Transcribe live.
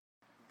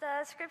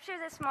Scripture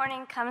this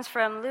morning comes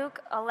from Luke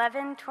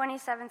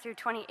 11:27 through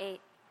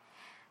 28.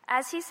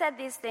 As he said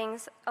these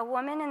things, a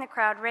woman in the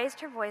crowd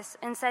raised her voice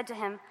and said to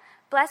him,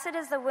 "Blessed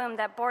is the womb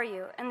that bore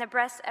you and the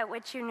breast at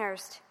which you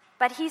nursed."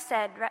 But he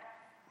said,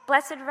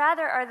 "Blessed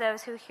rather are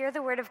those who hear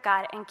the word of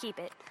God and keep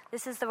it."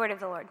 This is the word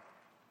of the Lord.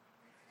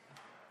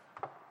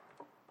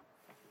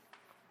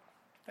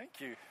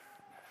 Thank you.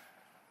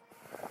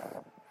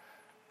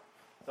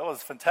 That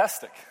was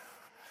fantastic.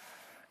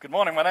 Good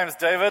morning, my name is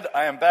David.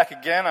 I am back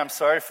again. I'm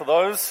sorry for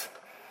those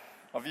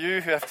of you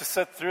who have to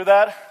sit through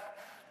that.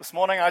 This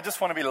morning I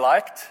just want to be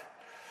liked.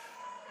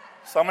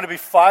 So I'm going to be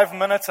 5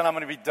 minutes and I'm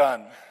going to be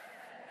done.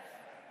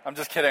 I'm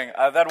just kidding.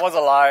 That was a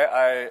lie.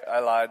 I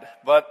lied.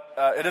 But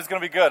it is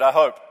going to be good, I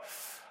hope.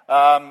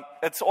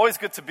 It's always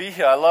good to be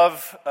here. I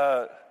love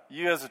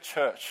you as a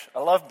church. I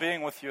love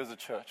being with you as a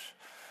church.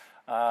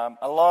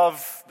 I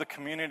love the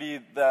community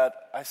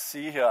that I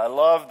see here. I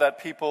love that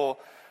people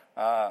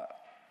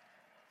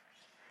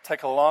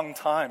take a long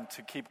time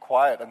to keep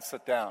quiet and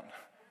sit down.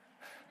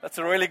 That's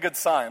a really good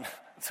sign.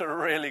 It's a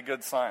really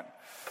good sign.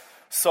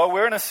 So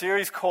we're in a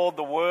series called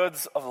The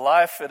Words of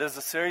Life. It is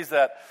a series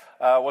that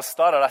was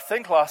started, I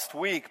think, last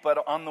week,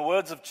 but on the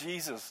words of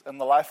Jesus and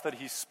the life that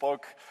he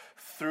spoke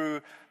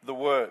through the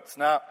words.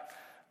 Now,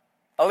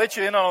 I'll let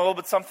you in on a little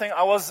bit something.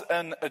 I was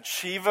an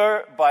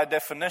achiever by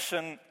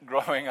definition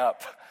growing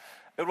up.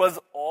 It was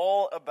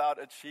all about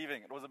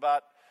achieving. It was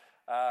about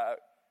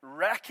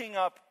racking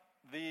up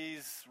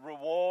these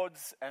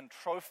rewards and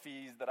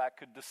trophies that I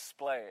could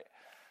display.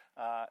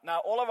 Now,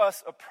 all of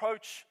us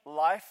approach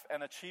life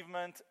and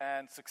achievement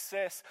and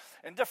success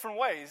in different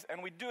ways,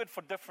 and we do it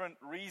for different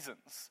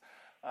reasons.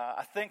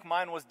 I think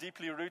mine was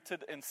deeply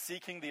rooted in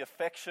seeking the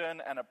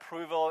affection and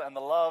approval and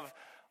the love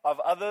of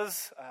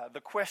others.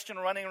 The question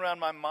running around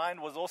my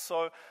mind was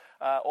also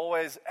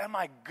always, am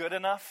I good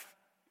enough?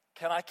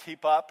 Can I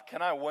keep up?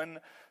 Can I win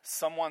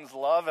someone's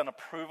love and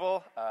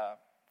approval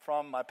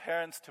from my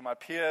parents to my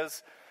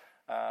peers?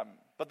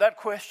 But that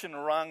question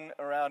rung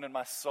around in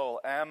my soul.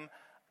 Am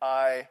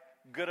I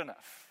good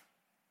enough?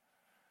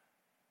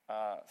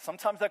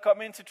 Sometimes that got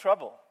me into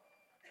trouble.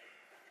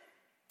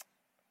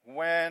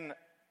 When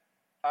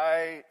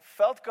I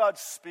felt God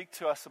speak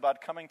to us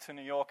about coming to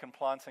New York and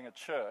planting a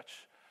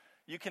church,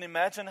 you can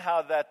imagine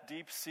how that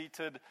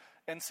deep-seated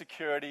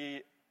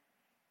insecurity,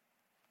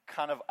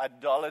 kind of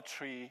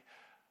idolatry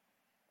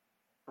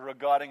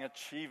regarding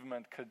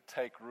achievement could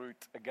take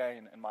root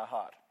again in my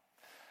heart.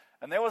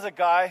 And there was a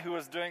guy who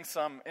was doing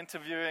some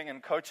interviewing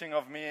and coaching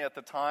of me at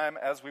the time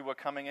as we were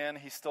coming in.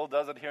 He still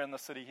does it here in the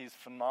city. He's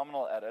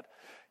phenomenal at it.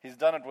 He's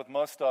done it with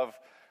most of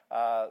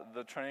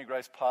the Trinity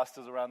Grace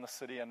pastors around the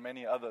city and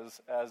many others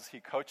as he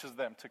coaches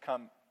them to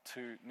come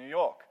to New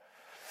York.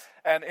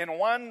 And in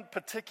one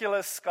particular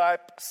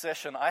Skype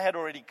session, I had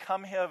already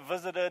come here,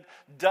 visited,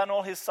 done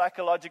all his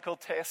psychological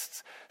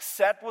tests,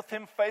 sat with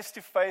him face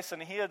to face,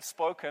 and he had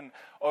spoken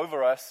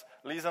over us.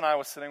 Lisa and I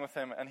were sitting with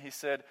him, and he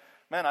said,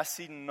 "Man, I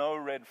see no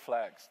red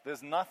flags.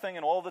 There's nothing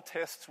in all the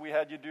tests we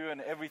had you do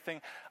and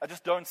everything. I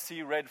just don't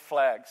see red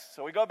flags."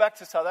 So we go back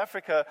to South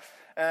Africa,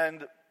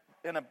 and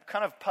in a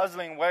kind of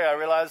puzzling way, I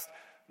realized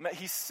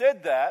he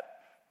said that,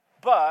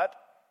 but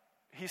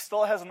he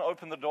still hasn't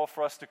opened the door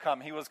for us to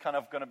come. He was kind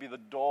of going to be the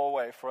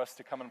doorway for us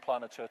to come and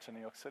plant a church in New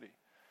York City.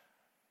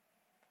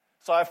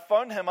 So I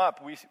phoned him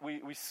up. We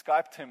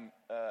Skyped him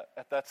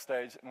at that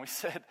stage, and we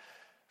said,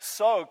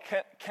 "So,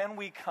 can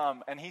we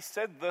come?" And he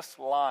said this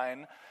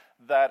line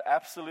that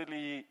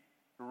absolutely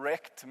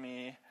wrecked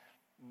me,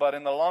 but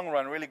in the long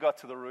run really got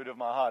to the root of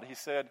my heart. He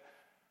said,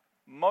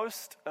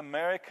 "Most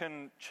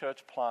American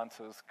church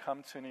planters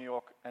come to New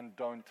York and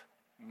don't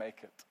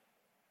make it.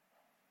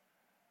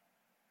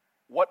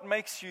 What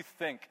makes you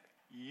think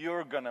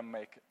you're going to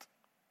make it?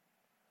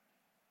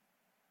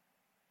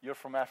 You're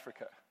from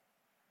Africa."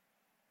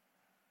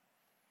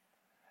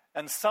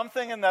 And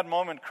something in that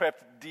moment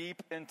crept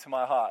deep into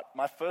my heart.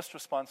 My first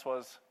response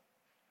was,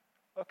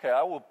 okay,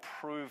 I will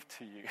prove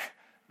to you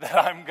that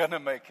I'm going to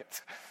make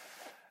it.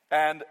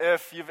 And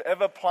if you've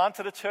ever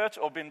planted a church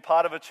or been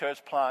part of a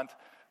church plant,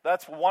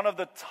 that's one of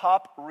the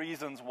top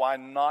reasons why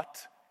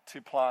not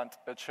to plant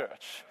a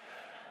church,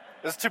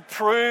 is to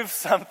prove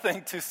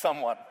something to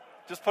someone.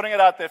 Just putting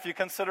it out there. If you're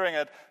considering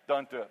it,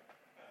 don't do it.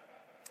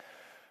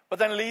 But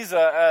then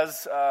Lisa,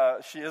 as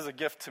she is a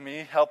gift to me,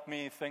 helped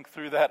me think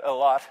through that a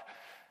lot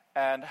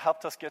and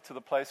helped us get to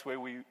the place where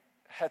we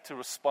had to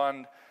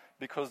respond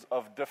because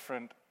of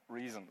different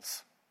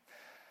reasons.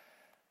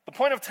 The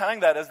point of telling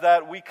that is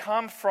that we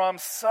come from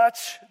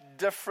such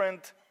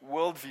different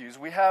worldviews.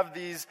 We have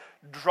these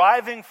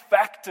driving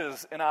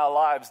factors in our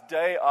lives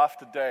day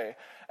after day,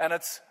 and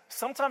it's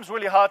sometimes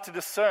really hard to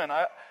discern.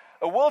 A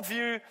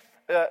worldview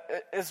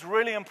is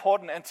really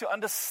important, and to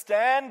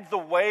understand the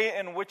way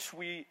in which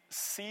we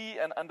see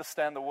and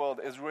understand the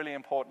world is really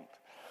important.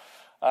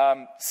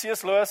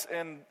 C.S. Lewis,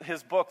 in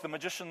his book, The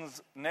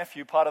Magician's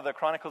Nephew, part of the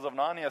Chronicles of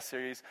Narnia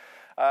series,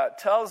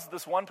 tells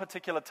this one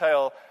particular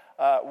tale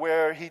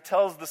where he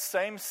tells the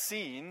same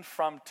scene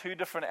from two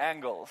different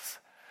angles.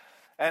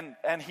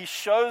 And he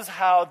shows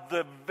how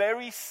the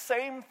very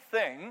same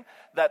thing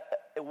that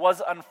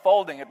was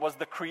unfolding, it was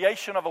the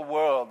creation of a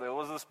world. It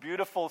was this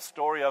beautiful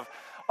story of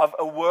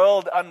a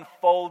world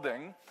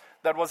unfolding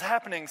that was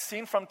happening,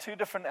 seen from two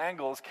different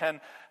angles, can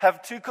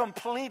have two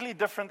completely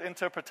different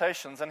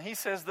interpretations. And he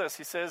says this,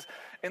 he says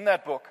in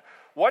that book,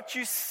 what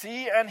you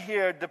see and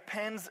hear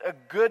depends a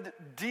good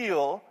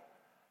deal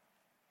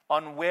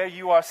on where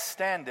you are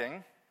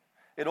standing.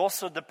 It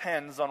also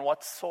depends on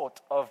what sort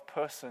of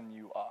person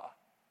you are.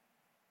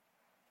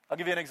 I'll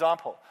give you an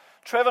example.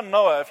 Trevor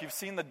Noah, if you've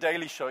seen The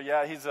Daily Show,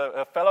 yeah, he's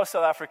a fellow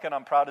South African,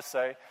 I'm proud to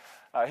say.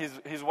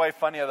 He's way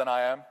funnier than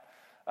I am.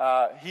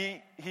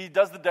 He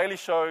does The Daily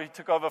Show. He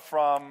took over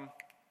from...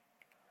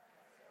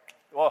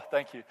 Oh,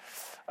 thank you.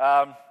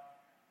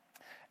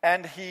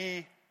 And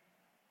he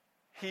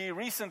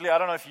recently, I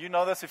don't know if you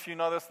know this. If you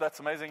know this, that's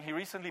amazing. He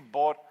recently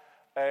bought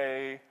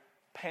a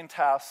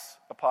penthouse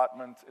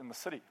apartment in the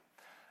city.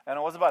 And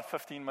it was about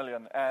 $15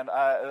 million. And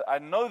I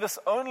know this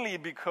only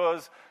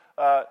because...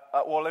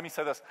 well, let me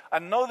say this. I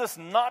know this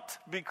not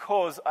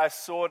because I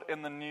saw it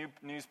in the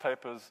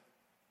newspapers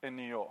in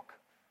New York.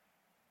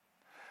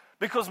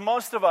 Because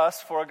most of us,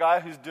 for a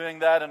guy who's doing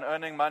that and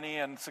earning money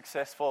and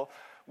successful,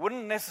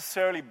 wouldn't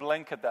necessarily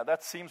blink at that.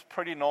 That seems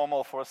pretty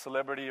normal for a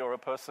celebrity or a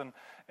person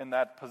in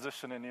that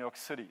position in New York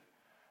City.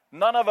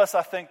 None of us,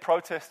 I think,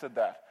 protested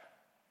that.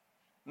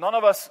 None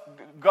of us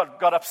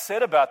got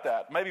upset about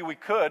that. Maybe we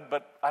could,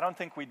 but I don't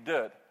think we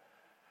did.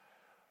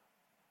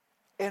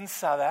 In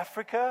South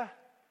Africa,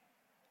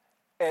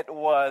 it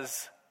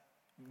was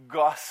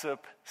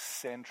gossip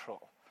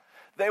central.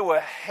 There were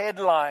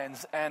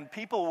headlines, and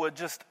people were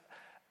just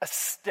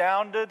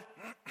astounded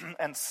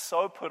and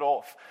so put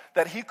off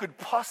that he could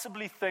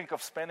possibly think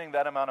of spending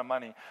that amount of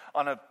money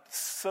on a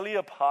silly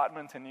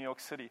apartment in New York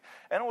City.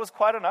 And it was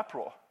quite an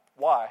uproar.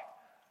 Why?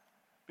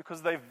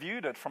 Because they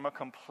viewed it from a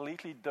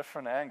completely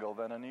different angle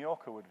than a New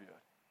Yorker would view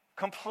it.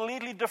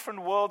 Completely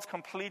different worlds,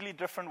 completely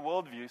different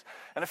worldviews.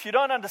 And if you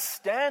don't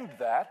understand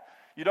that,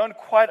 you don't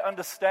quite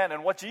understand.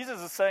 And what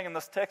Jesus is saying in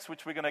this text,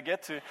 which we're going to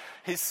get to,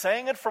 he's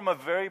saying it from a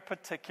very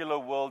particular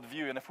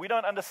worldview. And if we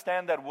don't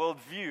understand that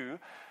worldview,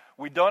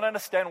 we don't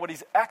understand what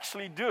he's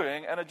actually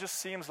doing, and it just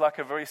seems like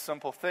a very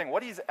simple thing.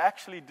 What he's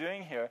actually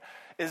doing here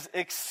is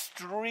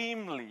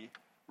extremely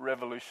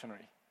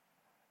revolutionary.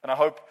 And I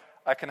hope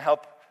I can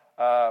help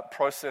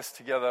process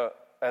together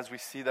as we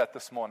see that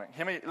this morning.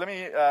 Let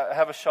me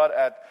have a shot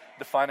at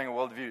defining a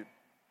worldview.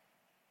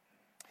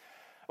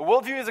 A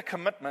worldview is a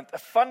commitment, a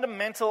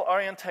fundamental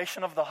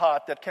orientation of the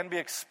heart that can be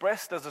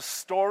expressed as a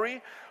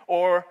story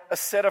or in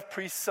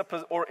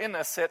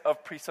a set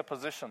of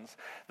presuppositions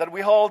that we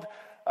hold,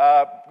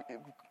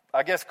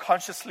 I guess,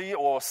 consciously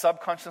or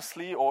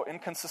subconsciously or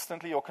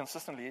inconsistently or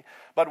consistently,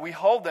 but we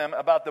hold them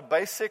about the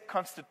basic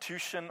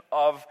constitution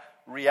of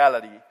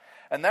reality.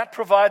 And that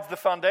provides the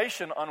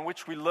foundation on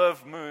which we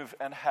live, move,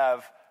 and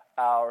have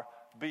our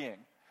being.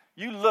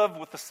 You live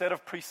with a set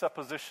of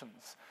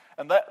presuppositions.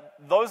 And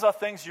those are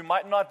things you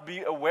might not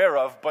be aware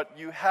of, but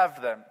you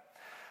have them.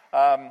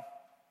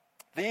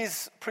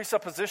 These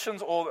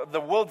presuppositions, or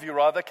the worldview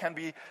rather, can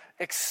be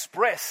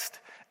expressed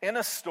in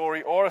a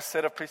story or a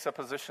set of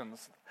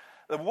presuppositions.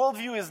 The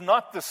worldview is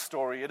not the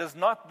story, it is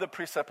not the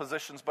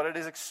presuppositions, but it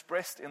is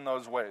expressed in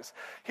those ways.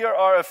 Here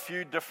are a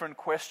few different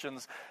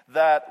questions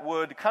that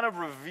would kind of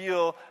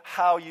reveal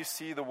how you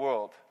see the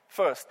world.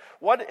 First,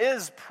 what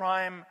is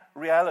prime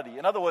reality?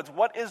 In other words,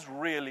 what is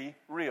really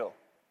real?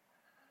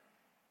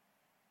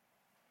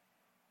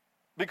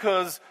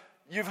 Because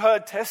you've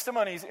heard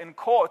testimonies in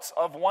courts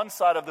of one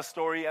side of the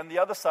story and the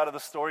other side of the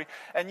story,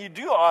 and you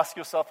do ask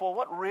yourself, well,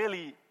 what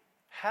really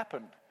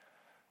happened?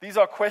 These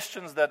are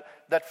questions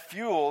that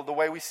fuel the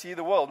way we see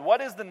the world.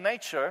 What is the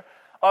nature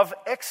of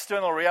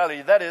external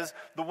reality? That is,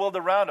 the world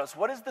around us.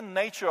 What is the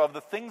nature of the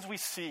things we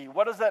see?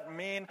 What does that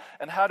mean,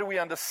 and how do we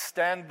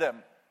understand them?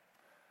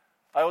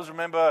 I always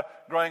remember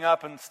growing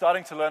up and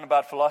starting to learn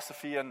about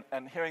philosophy and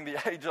hearing the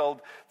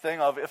age-old thing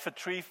of if a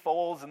tree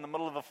falls in the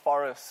middle of a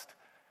forest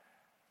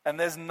and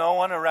there's no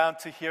one around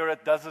to hear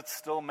it, does it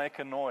still make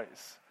a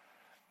noise?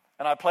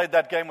 And I played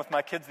that game with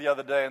my kids the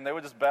other day, and they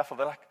were just baffled.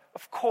 They're like,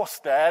 of course,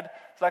 Dad.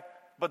 It's like,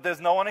 but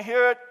there's no one to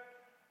hear it.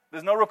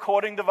 There's no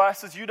recording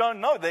devices. You don't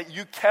know that.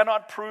 You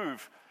cannot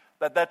prove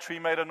that tree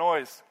made a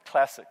noise.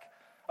 Classic.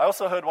 I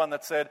also heard one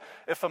that said,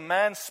 if a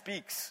man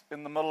speaks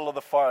in the middle of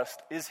the forest,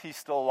 is he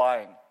still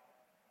lying?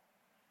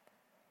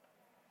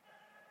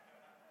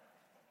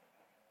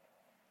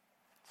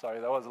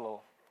 Sorry, that was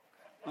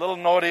a little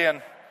naughty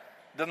and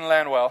didn't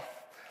land well.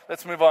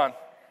 Let's move on.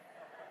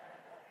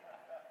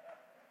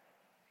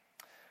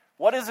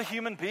 What is a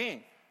human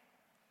being?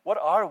 What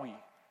are we?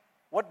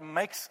 What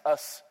makes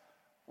us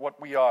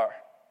what we are?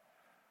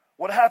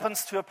 What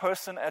happens to a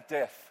person at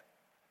death?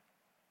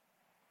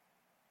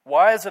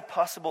 Why is it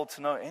possible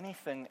to know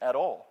anything at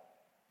all?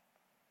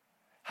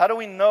 How do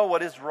we know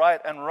what is right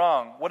and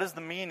wrong? What is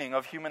the meaning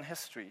of human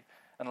history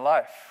and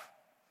life?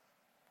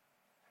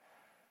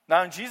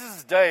 Now, in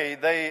Jesus' day,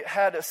 they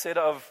had a set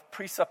of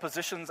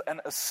presuppositions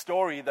and a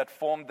story that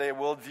formed their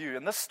worldview.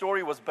 And this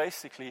story was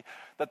basically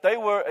that they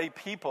were a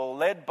people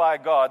led by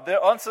God.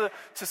 Their answer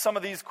to some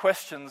of these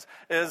questions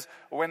is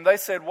when they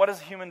said, what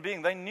is a human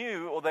being? They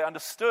knew or they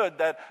understood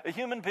that a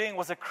human being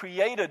was a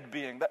created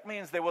being. That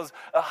means there was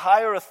a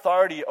higher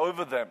authority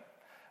over them.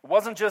 It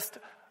wasn't just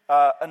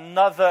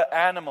another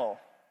animal.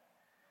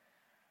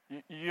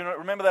 You know,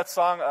 remember that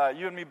song,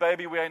 You and Me,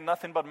 Baby, We Ain't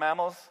Nothing But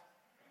Mammals?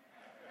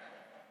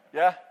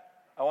 Yeah?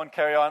 I won't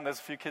carry on. There's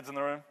a few kids in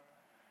the room.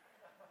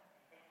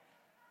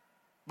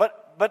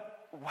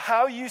 But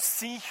how you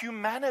see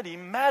humanity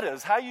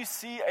matters. How you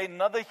see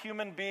another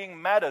human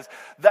being matters.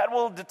 That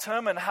will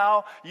determine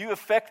how you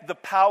affect the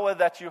power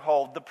that you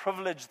hold, the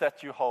privilege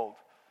that you hold.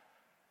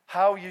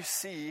 How you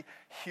see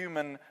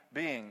human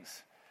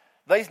beings.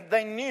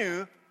 They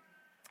knew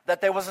that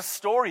there was a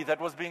story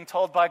that was being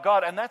told by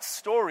God. And that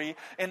story,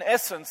 in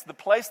essence, the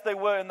place they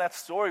were in that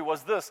story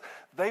was this.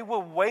 They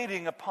were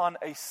waiting upon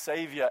a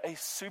savior, a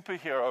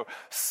superhero,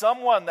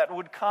 someone that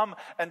would come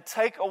and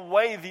take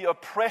away the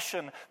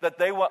oppression that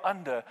they were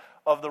under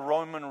of the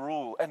Roman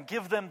rule and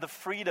give them the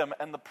freedom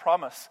and the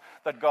promise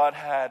that God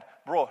had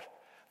brought.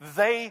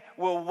 They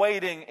were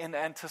waiting in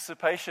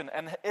anticipation,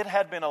 and it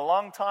had been a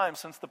long time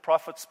since the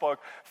prophet spoke,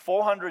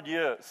 400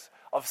 years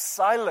of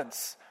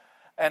silence.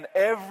 And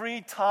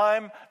every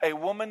time a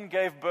woman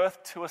gave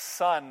birth to a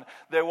son,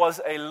 there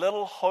was a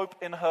little hope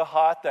in her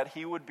heart that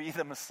he would be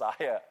the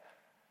Messiah.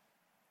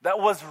 That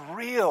was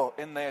real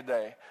in their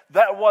day.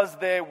 That was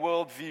their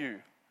worldview.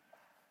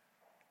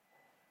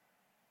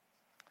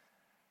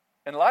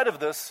 In light of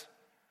this,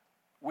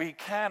 we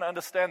can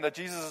understand that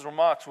Jesus'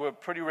 remarks were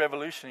pretty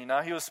revolutionary.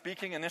 Now, he was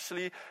speaking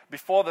initially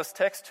before this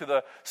text to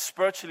the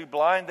spiritually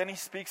blind. Then he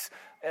speaks,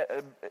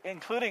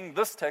 including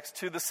this text,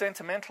 to the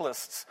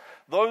sentimentalists,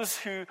 those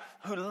who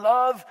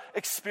love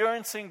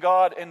experiencing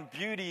God in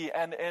beauty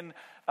and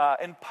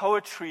in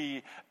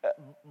poetry,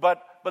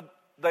 but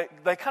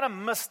they kind of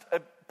missed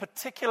a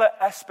particular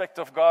aspect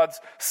of God's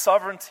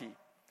sovereignty.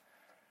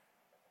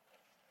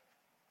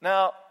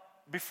 Now,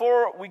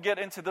 before we get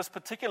into this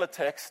particular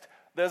text,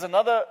 there's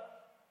another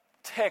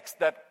text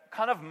that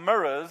kind of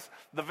mirrors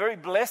the very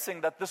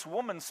blessing that this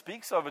woman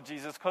speaks over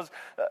Jesus, because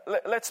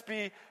let's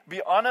be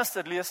honest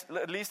at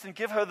least and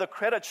give her the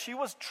credit. She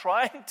was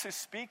trying to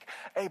speak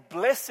a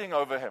blessing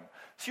over him.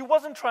 She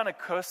wasn't trying to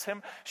curse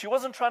him. She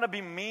wasn't trying to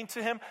be mean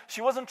to him.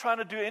 She wasn't trying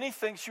to do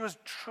anything. She was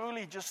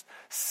truly just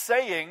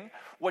saying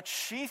what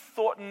she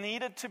thought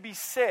needed to be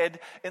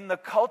said in the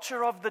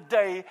culture of the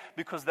day,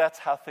 because that's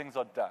how things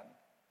are done.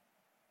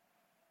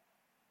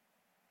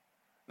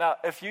 Now,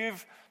 if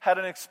you've had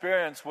an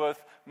experience with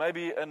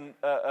maybe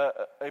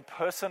a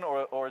person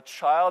or a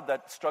child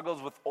that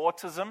struggles with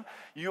autism,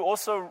 you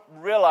also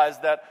realize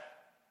that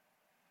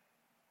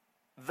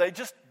they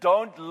just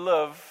don't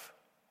live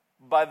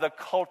by the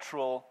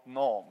cultural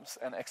norms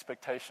and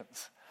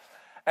expectations.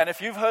 And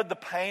if you've heard the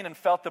pain and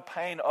felt the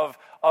pain of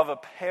a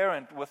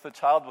parent with a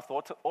child with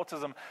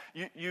autism,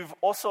 you've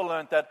also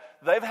learned that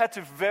they've had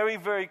to very,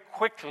 very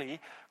quickly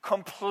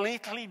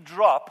completely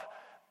drop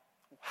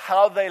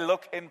how they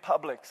look in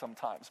public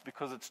sometimes,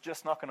 because it's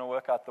just not going to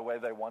work out the way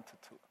they want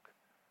it to look.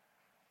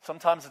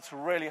 Sometimes it's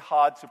really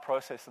hard to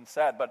process and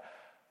sad, but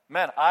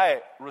man,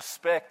 I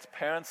respect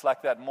parents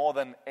like that more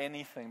than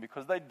anything,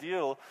 because they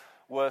deal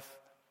with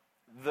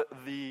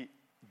the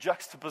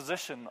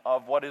juxtaposition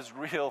of what is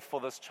real for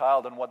this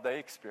child and what they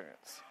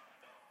experience.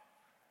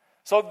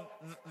 So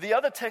the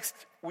other text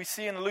we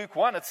see in Luke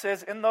 1, it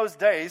says, in those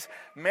days,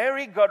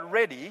 Mary got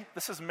ready.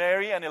 This is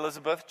Mary and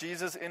Elizabeth,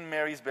 Jesus in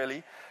Mary's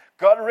belly.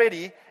 Got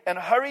ready and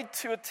hurried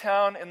to a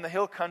town in the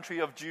hill country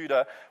of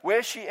Judah,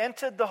 where she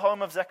entered the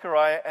home of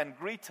Zechariah and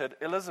greeted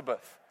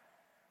Elizabeth.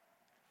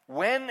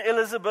 When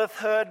Elizabeth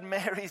heard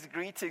Mary's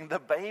greeting, the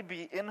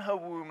baby in her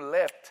womb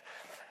leapt.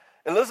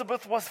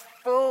 Elizabeth was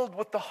filled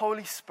with the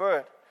Holy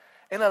Spirit.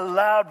 In a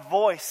loud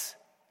voice,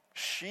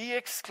 she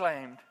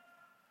exclaimed,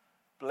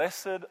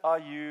 "Blessed are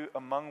you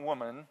among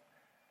women,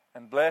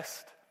 and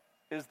blessed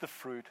is the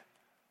fruit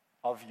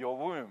of your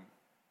womb."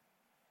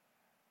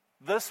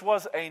 This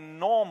was a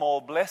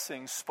normal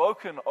blessing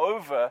spoken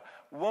over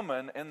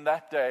women in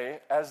that day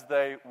as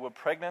they were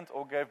pregnant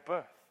or gave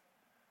birth.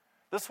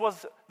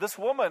 This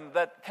woman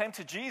that came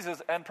to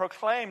Jesus and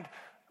proclaimed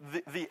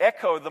the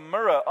echo, the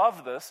mirror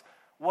of this,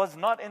 was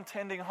not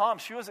intending harm.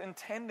 She was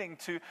intending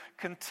to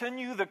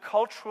continue the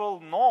cultural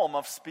norm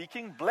of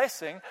speaking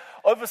blessing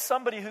over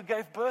somebody who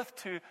gave birth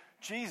to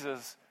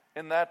Jesus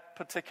in that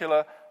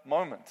particular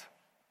moment.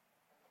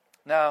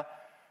 Now,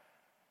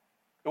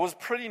 it was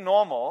pretty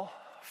normal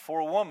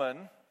for a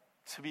woman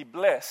to be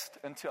blessed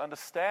and to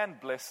understand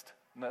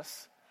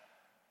blessedness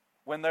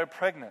when they're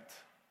pregnant.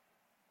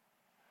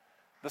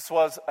 This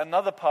was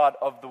another part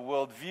of the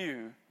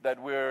worldview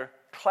that we're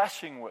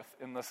clashing with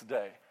in this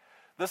day.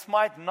 This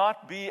might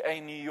not be a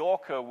New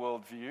Yorker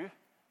worldview,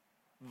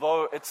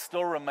 though it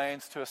still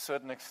remains to a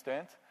certain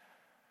extent.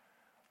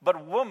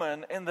 But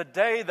women in the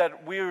day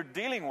that we're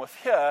dealing with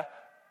here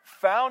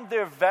found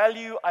their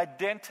value,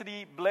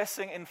 identity,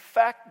 blessing. In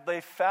fact,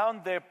 they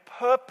found their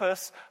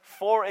purpose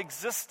for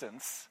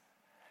existence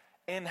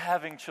in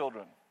having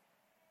children.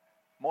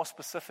 More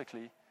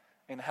specifically,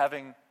 in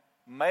having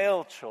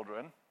male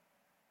children,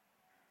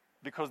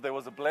 because there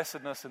was a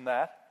blessedness in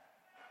that.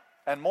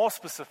 And more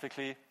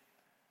specifically,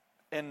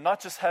 in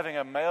not just having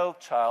a male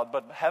child,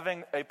 but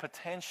having a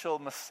potential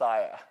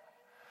Messiah.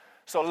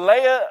 So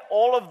layer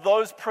all of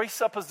those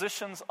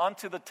presuppositions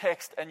onto the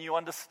text and you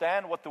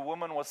understand what the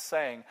woman was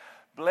saying.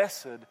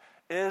 Blessed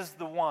is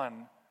the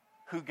one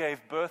who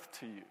gave birth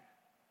to you.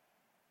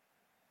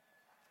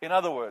 In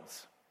other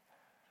words,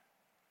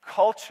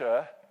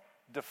 culture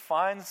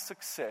defines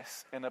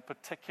success in a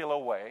particular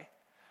way.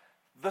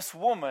 This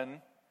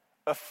woman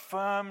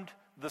affirmed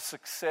the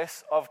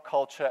success of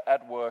culture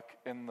at work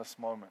in this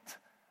moment.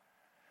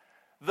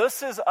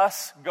 This is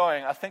us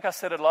going, I think I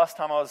said it last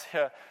time I was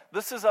here,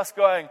 this is us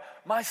going,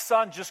 my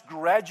son just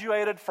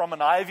graduated from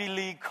an Ivy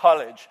League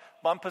college,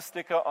 bumper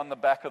sticker on the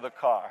back of the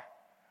car.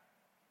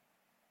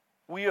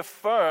 We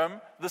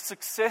affirm the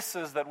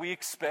successes that we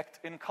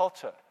expect in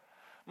culture.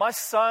 My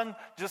son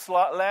just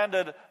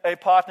landed a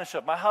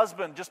partnership. My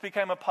husband just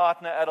became a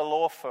partner at a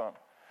law firm.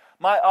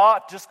 My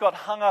art just got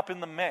hung up in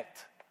the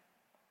Met.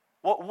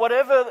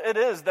 Whatever it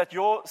is that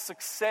your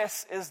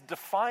success is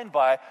defined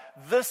by,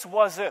 this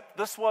was it.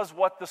 This was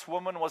what this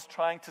woman was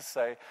trying to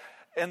say.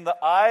 In the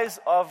eyes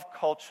of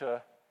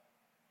culture,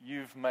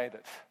 you've made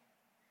it.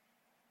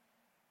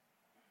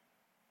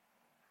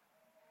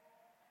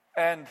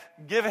 And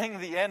giving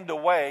the end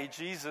away,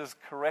 Jesus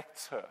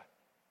corrects her.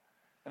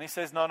 And he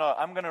says, no,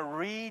 I'm going to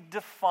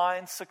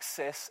redefine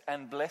success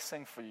and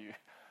blessing for you.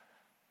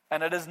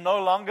 And it is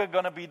no longer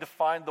going to be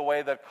defined the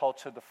way that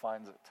culture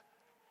defines it.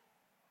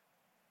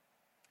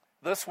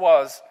 This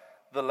was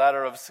the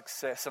ladder of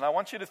success. And I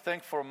want you to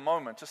think for a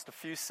moment, just a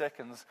few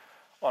seconds,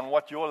 on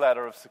what your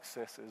ladder of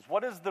success is.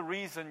 What is the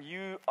reason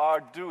you are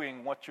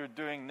doing what you're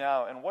doing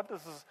now? And what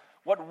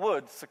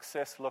would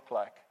success look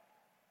like?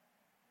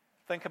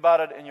 Think about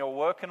it in your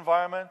work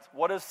environment.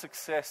 What is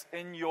success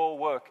in your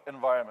work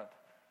environment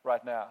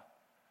right now?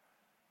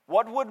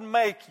 What would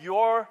make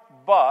your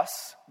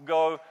boss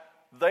go,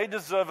 they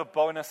deserve a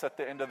bonus at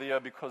the end of the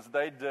year because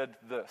they did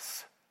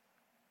this?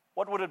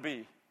 What would it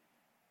be?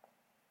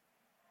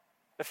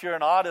 If you're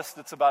an artist,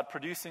 it's about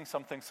producing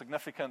something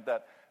significant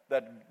that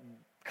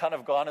kind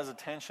of garners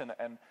attention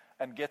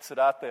and gets it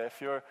out there.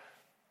 If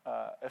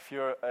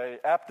you're an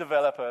app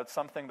developer, it's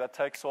something that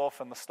takes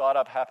off and the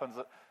startup happens.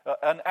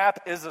 An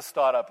app is a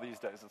startup these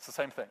days. It's the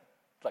same thing.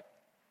 It's like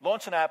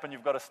launch an app and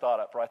you've got a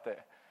startup right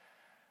there.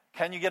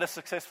 Can you get a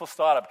successful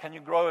startup? Can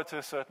you grow it to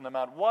a certain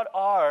amount? What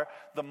are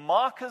the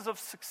markers of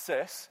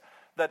success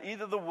that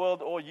either the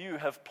world or you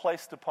have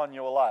placed upon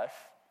your life?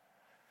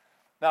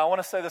 Now, I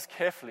want to say this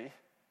carefully,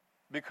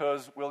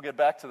 because we'll get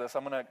back to this.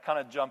 I'm going to kind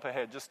of jump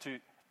ahead just to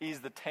ease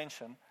the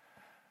tension.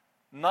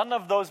 None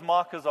of those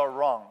markers are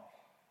wrong.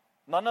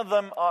 None of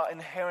them are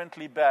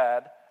inherently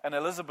bad, and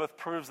Elizabeth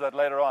proves that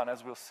later on,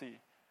 as we'll see.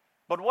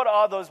 But what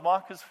are those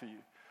markers for you?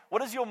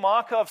 What is your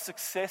marker of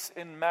success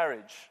in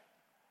marriage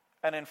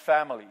and in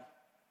family?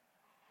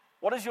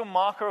 What is your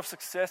marker of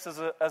success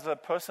as a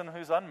person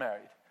who's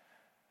unmarried?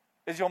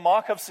 Is your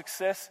marker of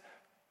success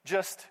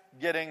just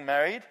getting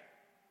married?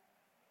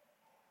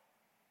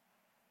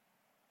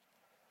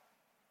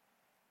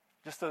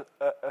 Just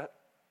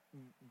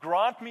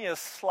grant me a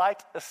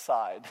slight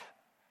aside.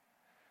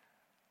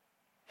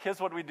 Here's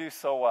what we do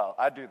so well.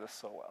 I do this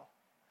so well.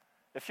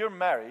 If you're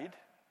married,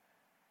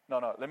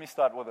 let me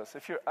start with this.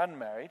 If you're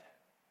unmarried,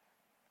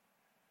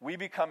 we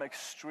become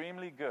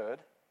extremely good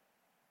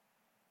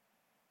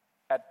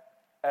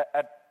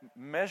at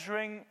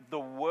measuring the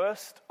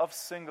worst of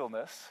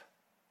singleness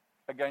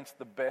against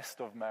the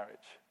best of marriage.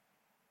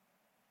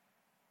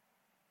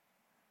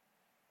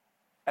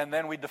 And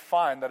then we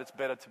define that it's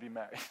better to be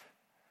married.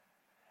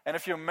 And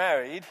if you're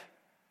married,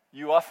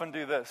 you often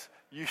do this.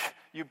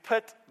 You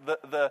put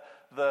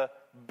the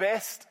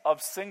best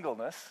of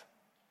singleness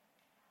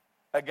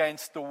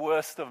against the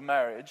worst of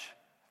marriage,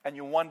 and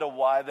you wonder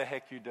why the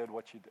heck you did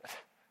what you did.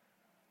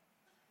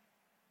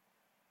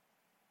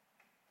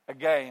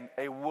 Again,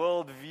 a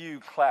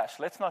worldview clash.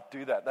 Let's not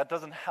do that. That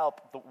doesn't help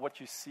what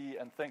you see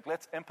and think.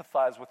 Let's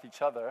empathize with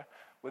each other,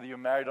 whether you're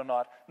married or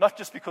not. Not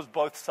just because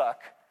both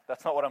suck.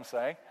 That's not what I'm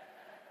saying.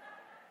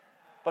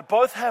 But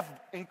both have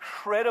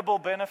incredible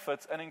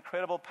benefits and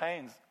incredible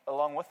pains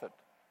along with it.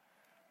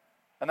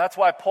 And that's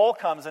why Paul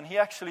comes and he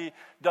actually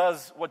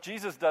does what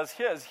Jesus does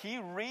here, is he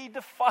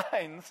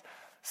redefines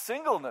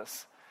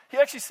singleness. He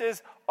actually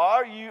says,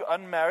 are you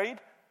unmarried?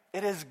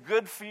 It is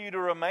good for you to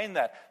remain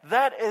that.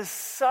 That is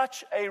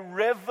such a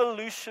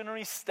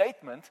revolutionary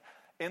statement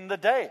in the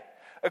day.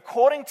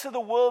 According to the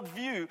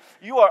worldview,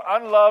 you are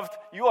unloved,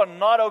 you are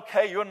not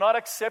okay, you're not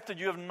accepted,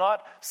 you have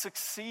not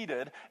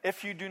succeeded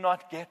if you do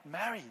not get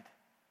married.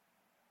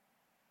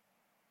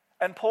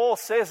 And Paul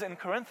says in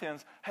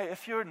Corinthians, hey,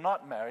 if you're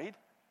not married,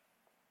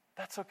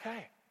 that's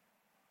okay.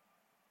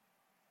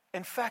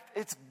 In fact,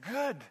 it's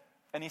good.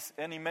 And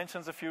he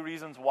mentions a few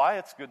reasons why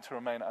it's good to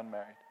remain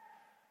unmarried.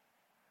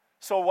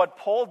 So what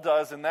Paul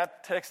does in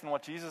that text and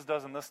what Jesus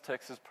does in this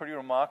text is pretty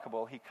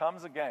remarkable. He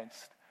comes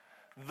against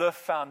the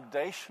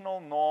foundational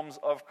norms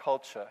of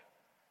culture.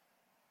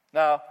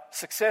 Now,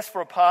 success for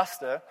a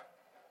pastor,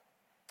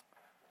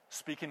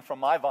 speaking from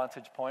my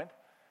vantage point,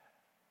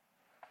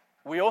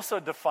 we also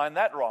define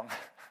that wrong.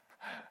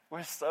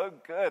 We're so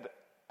good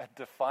at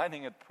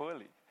defining it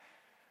poorly.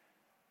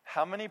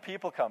 How many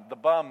people come? The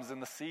bums in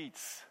the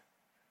seats,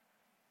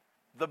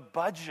 the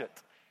budget,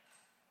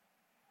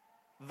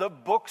 the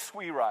books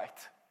we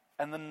write,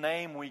 and the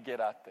name we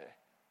get out there.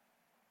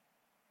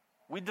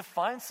 We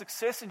define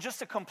success in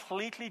just a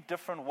completely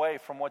different way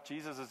from what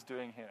Jesus is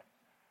doing here.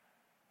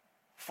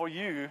 For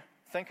you,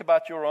 think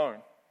about your own.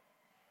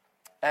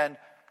 And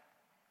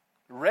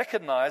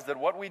recognize that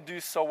what we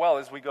do so well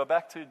is we go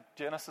back to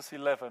Genesis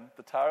 11,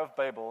 the Tower of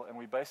Babel, and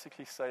we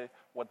basically say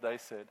what they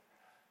said.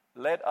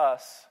 Let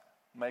us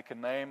make a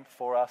name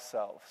for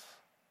ourselves.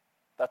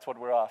 That's what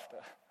we're after.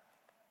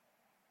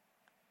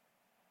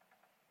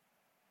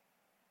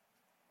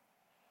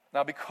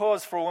 Now,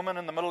 because for a woman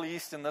in the Middle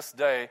East in this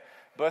day,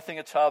 birthing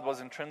a child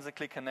was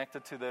intrinsically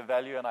connected to their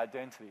value and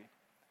identity,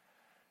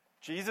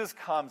 Jesus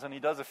comes and he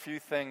does a few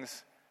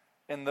things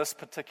in this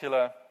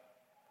particular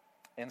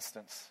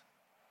instance.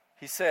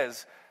 He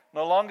says,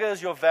 no longer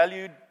is your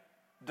value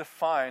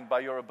defined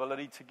by your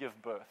ability to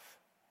give birth.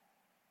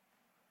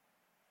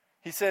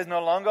 He says,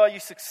 no longer are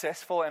you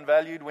successful and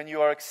valued when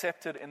you are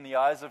accepted in the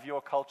eyes of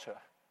your culture.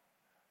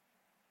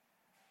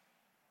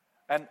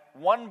 And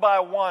one by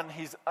one,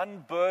 he's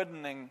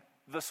unburdening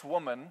this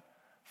woman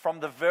from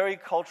the very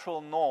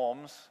cultural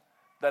norms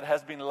that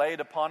has been laid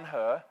upon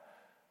her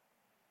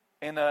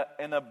in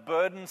a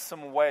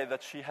burdensome way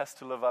that she has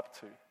to live up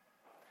to.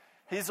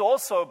 He's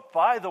also,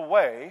 by the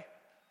way,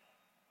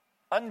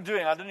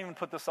 undoing, I didn't even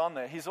put this on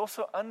there, he's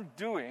also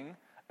undoing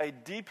a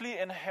deeply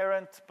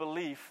inherent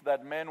belief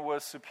that men were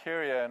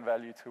superior in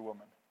value to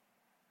women.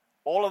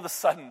 All of a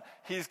sudden,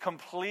 he's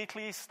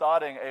completely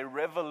starting a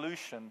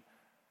revolution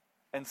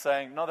in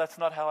saying, no, that's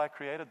not how I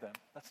created them.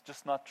 That's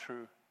just not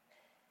true.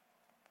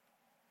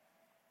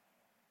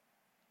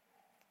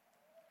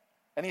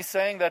 And he's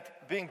saying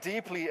that being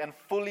deeply and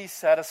fully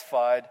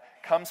satisfied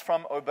comes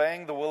from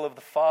obeying the will of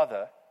the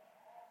Father,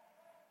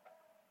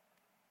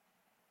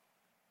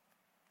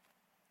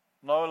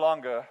 no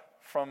longer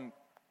from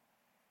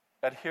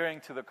adhering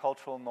to the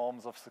cultural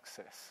norms of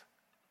success.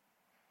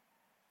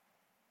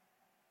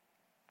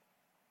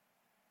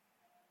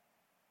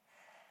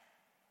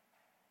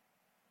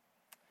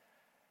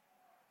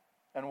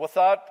 And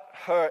without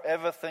her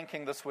ever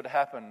thinking this would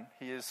happen,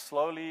 he is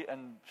slowly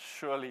and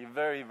surely,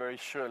 very, very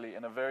surely,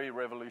 in a very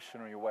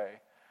revolutionary way,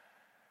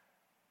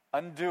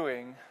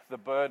 undoing the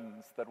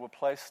burdens that were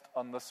placed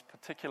on this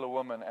particular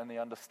woman and the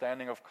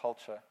understanding of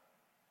culture.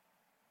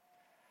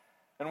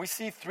 And we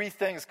see three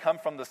things come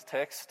from this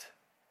text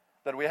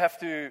that we have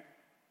to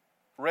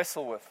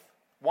wrestle with.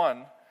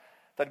 One,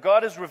 that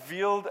God is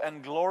revealed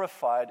and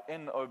glorified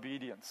in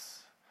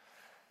obedience.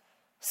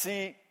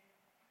 See,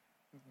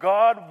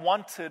 God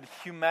wanted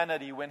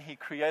humanity when he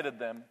created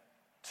them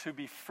to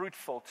be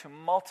fruitful, to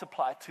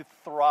multiply, to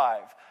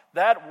thrive.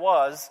 That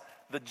was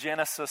the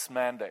Genesis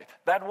mandate.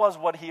 That was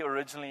what he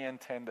originally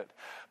intended.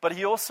 But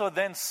he also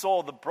then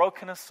saw the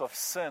brokenness of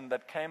sin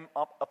that came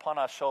up upon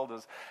our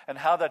shoulders and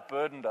how that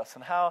burdened us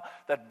and how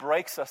that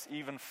breaks us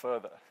even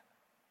further.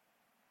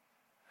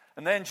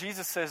 And then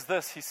Jesus says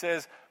this, he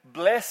says,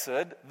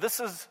 blessed, this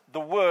is the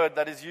word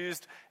that is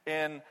used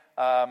in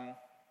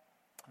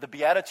the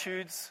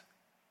Beatitudes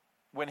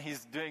when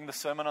he's doing the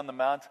Sermon on the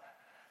Mount.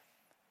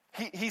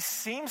 He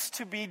seems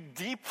to be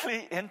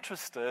deeply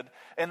interested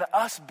in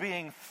us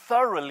being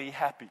thoroughly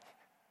happy.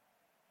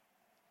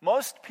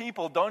 Most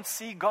people don't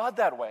see God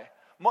that way.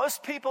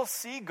 Most people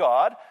see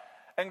God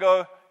and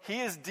go, he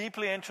is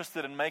deeply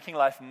interested in making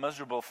life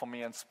miserable for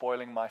me and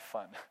spoiling my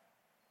fun.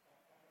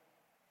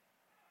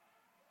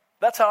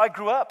 That's how I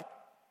grew up.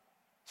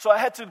 So I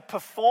had to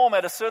perform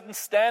at a certain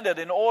standard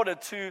in order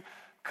to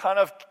kind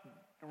of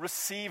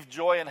receive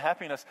joy and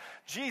happiness.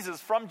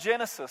 Jesus, from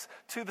Genesis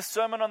to the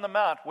Sermon on the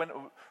Mount,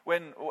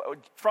 when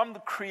from the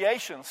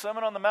creation,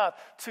 Sermon on the Mount,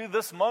 to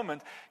this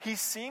moment, he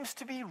seems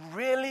to be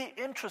really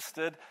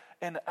interested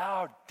in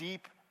our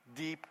deep,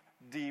 deep,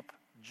 deep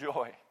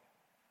joy.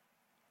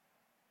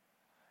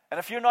 And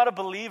if you're not a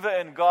believer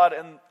in God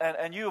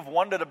and you have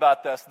wondered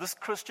about this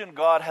Christian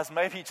God has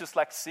maybe just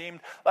seemed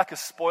like a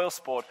spoil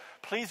sport,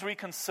 please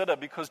reconsider,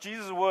 because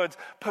Jesus' words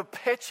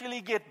perpetually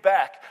get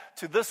back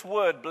to this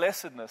word,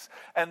 blessedness.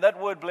 And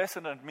that word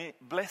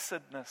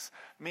blessedness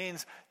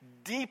means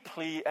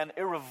deeply and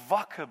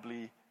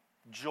irrevocably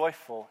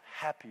joyful,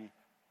 happy,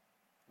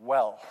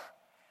 well.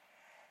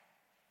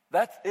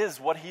 That is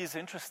what he's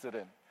interested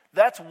in.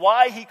 That's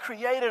why he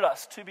created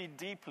us, to be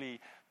deeply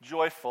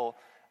joyful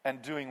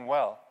and doing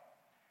well.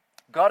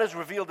 God is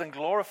revealed and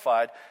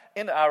glorified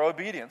in our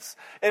obedience.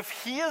 If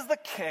he is the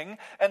king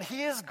and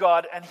he is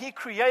God and he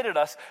created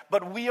us,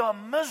 but we are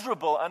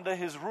miserable under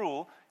his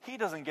rule, he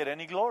doesn't get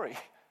any glory.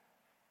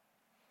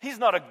 He's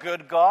not a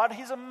good God,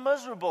 he's a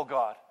miserable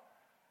God.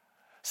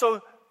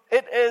 So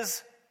it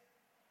is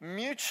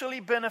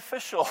mutually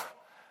beneficial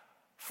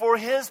for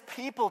his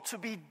people to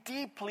be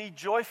deeply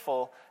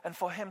joyful and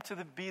for him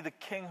to be the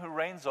king who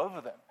reigns over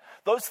them.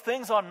 Those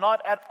things are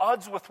not at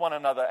odds with one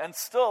another. And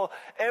still,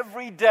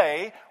 every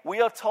day,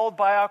 we are told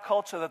by our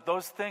culture that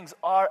those things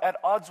are at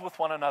odds with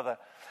one another.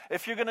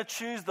 If you're going to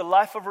choose the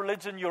life of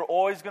religion, you're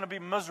always going to be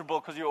miserable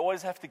because you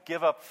always have to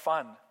give up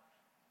fun.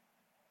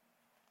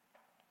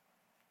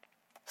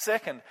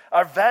 Second,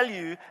 our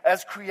value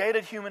as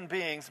created human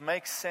beings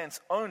makes sense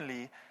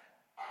only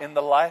in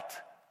the light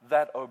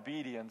that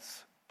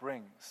obedience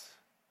brings.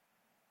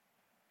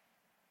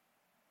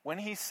 When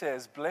he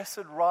says,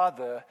 blessed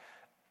rather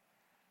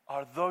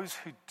are those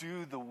who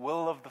do the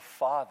will of the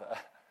Father,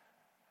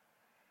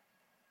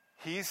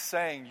 he's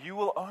saying you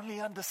will only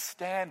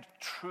understand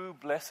true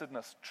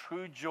blessedness,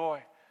 true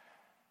joy,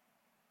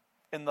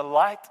 in the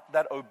light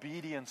that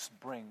obedience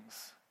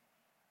brings.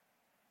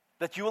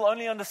 That you will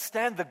only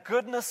understand the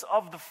goodness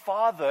of the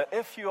Father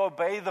if you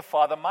obey the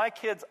Father. My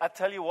kids, I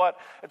tell you what,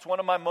 it's one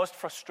of my most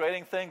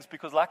frustrating things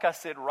because like I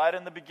said right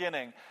in the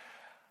beginning,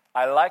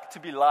 I like to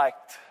be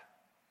liked.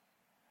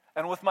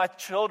 And with my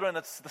children,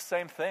 it's the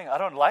same thing. I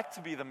don't like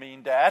to be the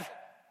mean dad.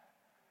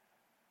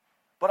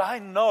 But I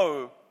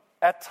know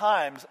at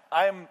times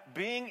I'm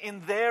being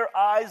in their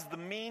eyes the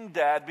mean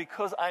dad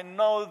because I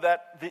know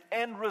that the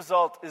end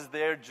result is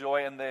their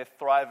joy and their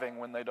thriving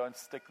when they don't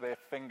stick their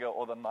finger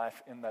or the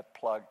knife in that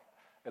plug.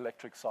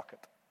 Electric socket.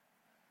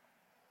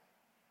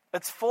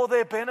 It's for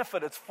their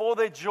benefit, it's for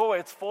their joy,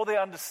 it's for their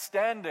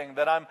understanding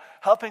that I'm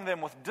helping them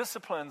with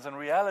disciplines and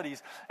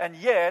realities. And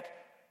yet,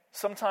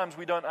 sometimes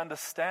we don't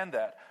understand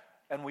that.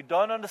 And we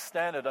don't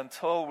understand it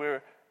until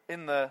we're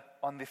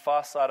on the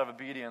far side of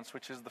obedience,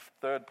 which is the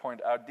third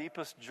point. Our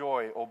deepest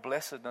joy or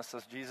blessedness,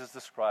 as Jesus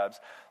describes,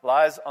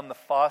 lies on the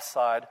far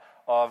side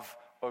of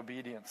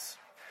obedience.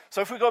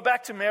 So if we go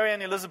back to Mary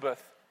and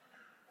Elizabeth,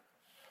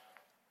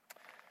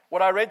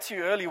 what I read to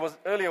you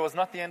earlier was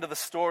not the end of the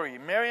story.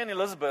 Mary and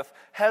Elizabeth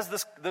has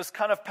this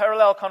kind of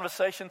parallel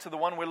conversation to the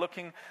one we're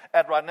looking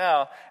at right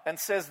now, and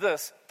says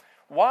this.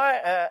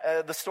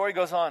 The story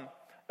goes on.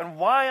 And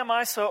why am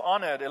I so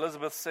honored,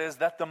 Elizabeth says,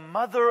 that the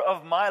mother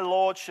of my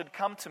Lord should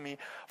come to me?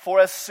 For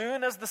as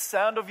soon as the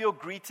sound of your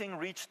greeting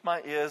reached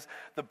my ears,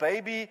 the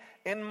baby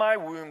in my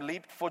womb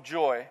leaped for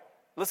joy.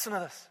 Listen to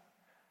this.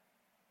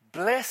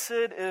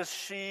 Blessed is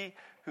she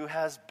who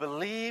has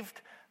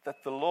believed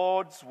that the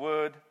Lord's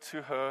word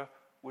to her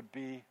would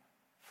be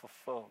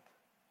fulfilled.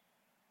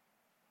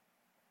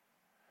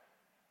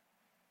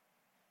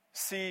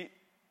 See,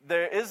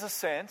 there is a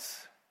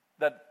sense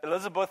that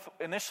Elizabeth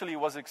initially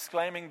was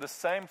exclaiming the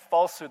same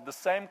falsehood, the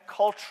same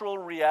cultural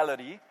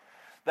reality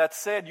that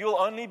said you'll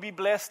only be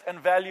blessed and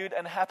valued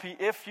and happy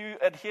if you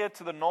adhere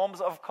to the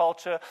norms of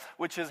culture,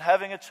 which is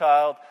having a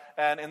child,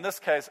 and in this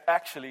case,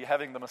 actually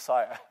having the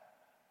Messiah.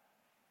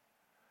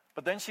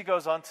 But then she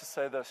goes on to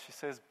say this. She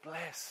says,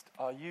 blessed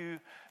are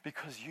you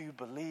because you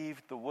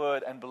believed the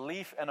word. And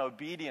belief and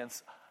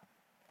obedience,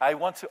 I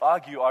want to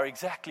argue, are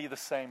exactly the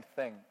same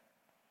thing.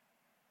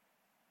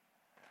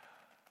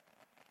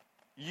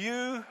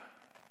 You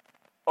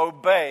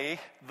obey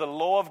the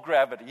law of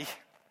gravity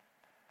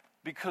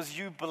because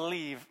you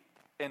believe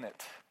in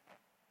it.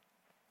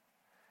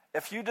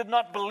 If you did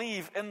not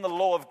believe in the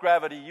law of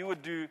gravity, you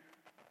would do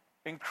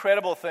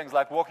incredible things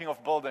like walking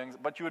off buildings,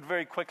 but you would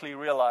very quickly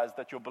realize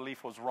that your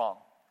belief was wrong.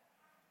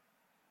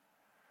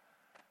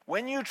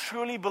 When you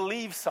truly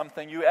believe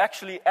something, you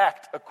actually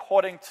act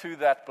according to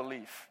that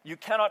belief. You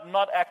cannot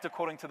not act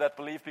according to that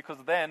belief because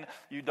then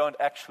you don't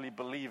actually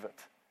believe it.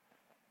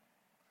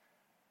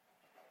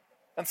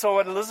 And so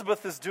what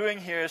Elizabeth is doing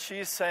here is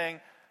she's saying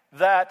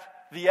that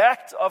the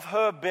act of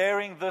her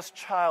bearing this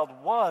child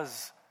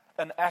was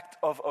an act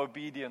of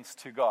obedience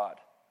to God.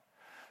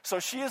 So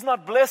she is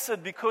not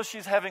blessed because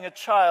she's having a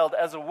child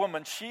as a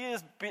woman. She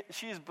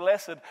is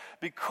blessed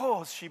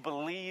because she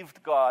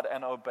believed God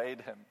and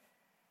obeyed him.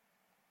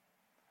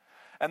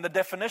 And the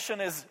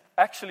definition is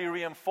actually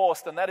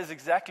reinforced, and that is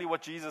exactly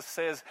what Jesus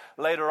says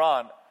later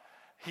on.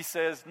 He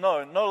says,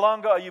 no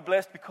longer are you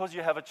blessed because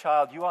you have a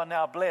child. You are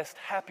now blessed,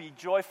 happy,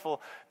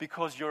 joyful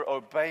because you're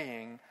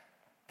obeying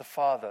the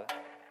Father.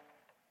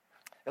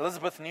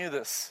 Elizabeth knew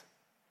this.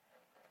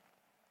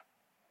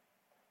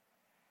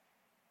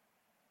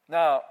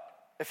 Now,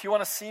 if you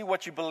want to see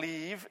what you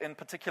believe in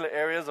particular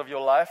areas of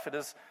your life, it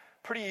is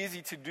pretty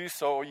easy to do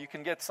so, or you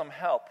can get some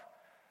help.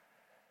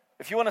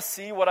 If you want to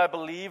see what I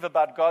believe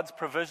about God's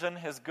provision,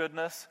 his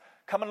goodness,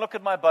 come and look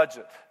at my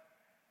budget.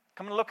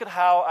 Come and look at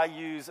how I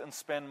use and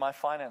spend my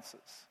finances.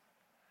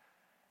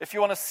 If you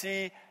want to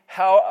see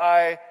how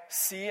I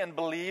see and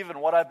believe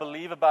and what I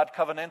believe about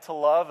covenantal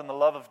love and the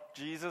love of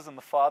Jesus and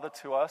the Father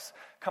to us,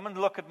 come and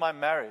look at my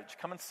marriage.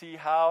 Come and see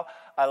how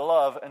I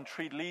love and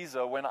treat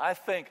Lisa when I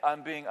think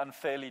I'm being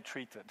unfairly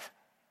treated.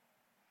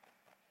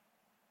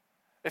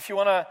 If you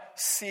want to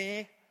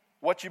see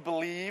what you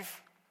believe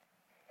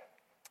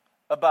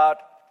about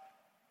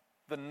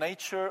the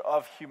nature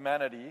of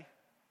humanity,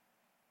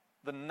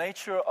 the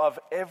nature of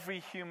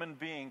every human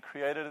being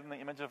created in the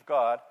image of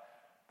God,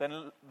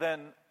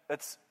 then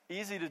it's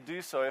easy to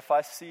do so if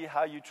I see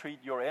how you treat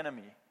your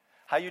enemy,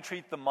 how you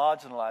treat the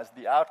marginalized,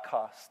 the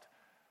outcast.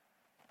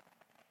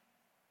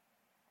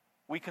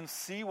 We can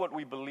see what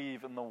we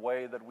believe in the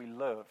way that we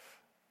live.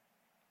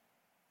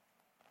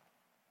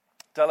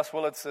 Dallas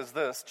Willard says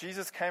this: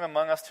 Jesus came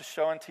among us to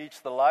show and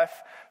teach the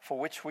life for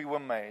which we were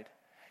made.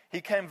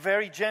 He came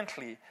very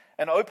gently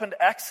and opened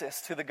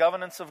access to the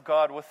governance of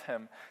God with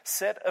him,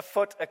 set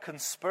afoot a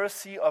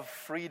conspiracy of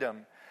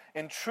freedom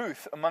in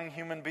truth among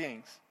human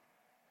beings.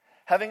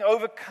 Having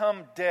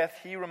overcome death,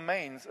 he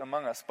remains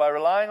among us. By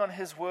relying on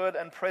his word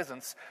and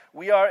presence,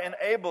 we are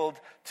enabled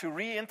to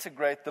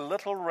reintegrate the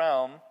little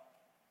realm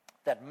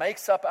that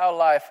makes up our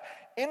life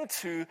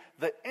into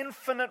the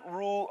infinite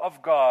rule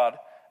of God,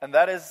 and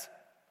that is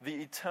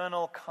the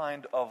eternal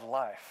kind of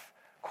life.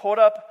 Caught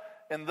up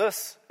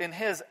in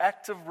his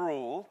active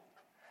rule,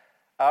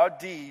 our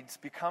deeds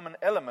become an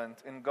element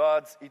in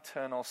God's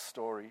eternal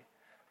story.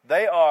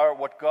 They are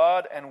what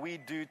God and we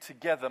do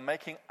together,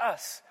 making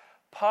us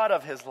part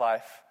of his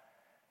life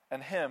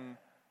and him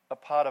a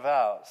part of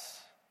ours.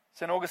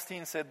 St.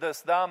 Augustine said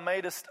this: "Thou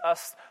madest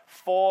us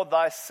for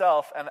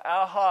thyself, and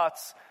our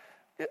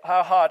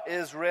heart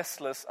is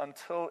restless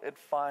until it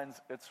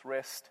finds its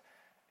rest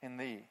in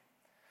thee."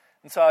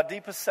 And so our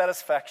deepest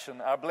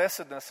satisfaction, our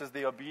blessedness, is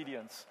the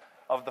obedience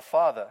of the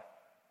Father.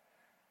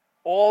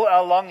 All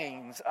our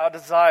longings, our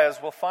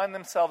desires will find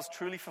themselves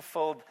truly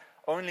fulfilled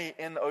only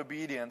in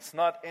obedience,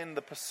 not in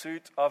the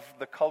pursuit of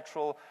the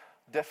cultural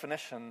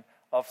definition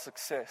of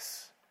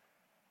success.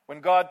 When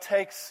God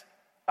takes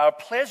our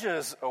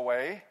pleasures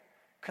away,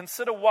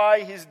 consider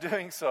why he's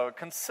doing so.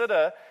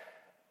 Consider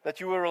that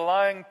you were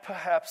relying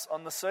perhaps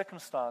on the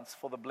circumstance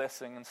for the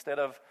blessing instead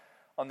of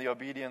on the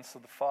obedience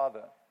of the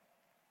Father.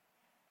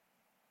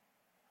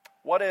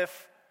 What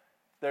if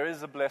there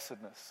is a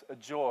blessedness, a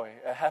joy,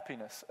 a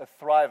happiness, a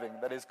thriving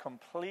that is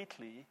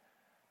completely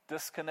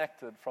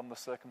disconnected from the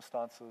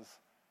circumstances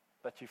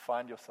that you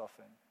find yourself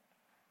in?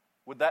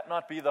 Would that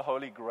not be the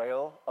holy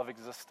grail of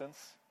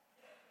existence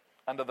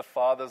under the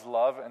Father's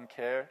love and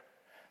care?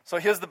 So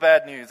here's the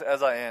bad news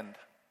as I end.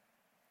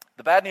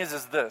 The bad news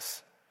is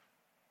this: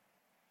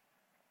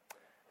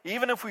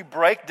 even if we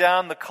break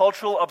down the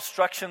cultural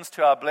obstructions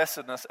to our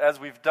blessedness as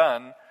we've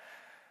done,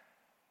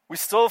 we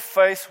still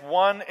face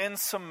one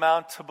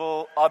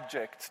insurmountable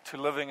object to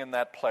living in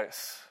that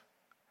place.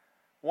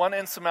 One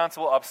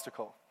insurmountable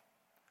obstacle.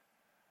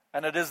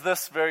 And it is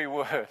this very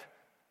word: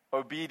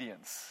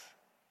 obedience.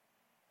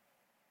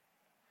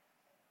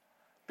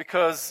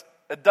 Because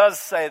it does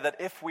say that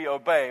if we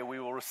obey,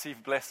 we will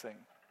receive blessing.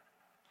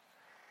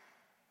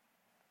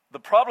 The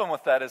problem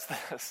with that is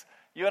this: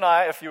 you and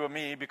I, if you were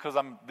me, because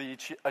I'm the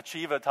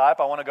achiever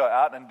type, I want to go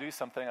out and do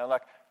something. I'm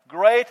like,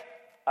 great,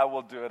 I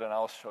will do it and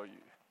I'll show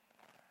you.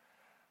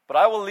 But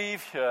I will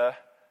leave here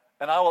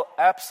and I will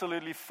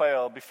absolutely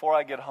fail before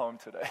I get home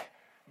today.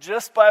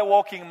 Just by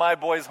walking my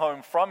boys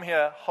home from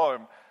here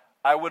home,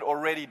 I would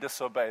already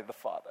disobey the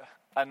Father.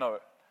 I know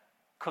it,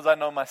 because I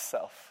know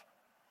myself.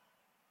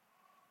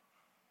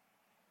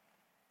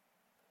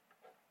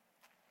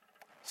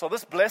 So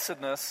this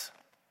blessedness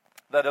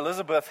that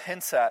Elizabeth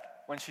hints at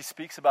when she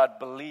speaks about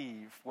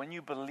believe, when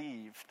you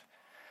believed,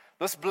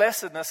 this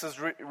blessedness is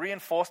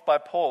reinforced by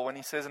Paul when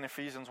he says in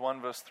Ephesians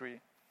 1 verse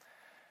 3,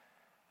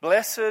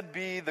 "Blessed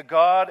be the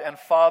God and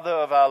Father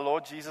of our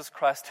Lord Jesus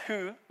Christ,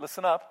 who,"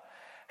 listen up,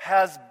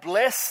 "has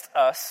blessed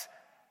us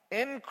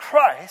in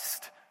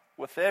Christ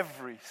with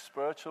every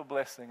spiritual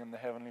blessing in the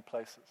heavenly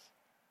places."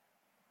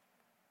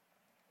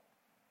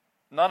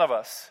 None of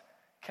us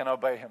can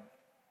obey him.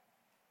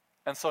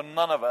 And so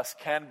none of us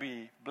can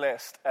be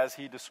blessed as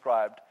he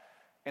described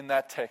in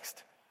that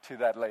text to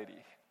that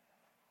lady.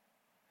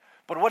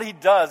 But what he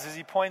does is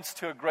he points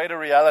to a greater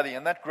reality,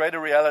 and that greater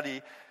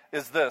reality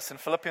is this. In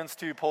Philippians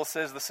 2, Paul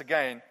says this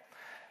again.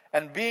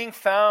 "And being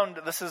found,"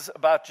 this is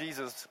about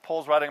Jesus,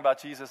 Paul's writing about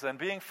Jesus, "and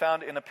being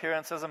found in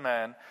appearance as a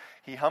man,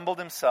 he humbled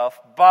himself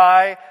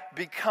by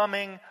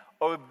becoming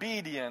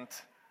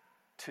obedient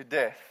to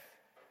death,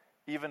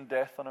 even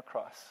death on a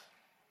cross."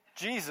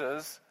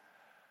 Jesus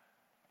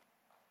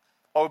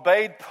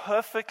obeyed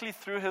perfectly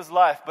through his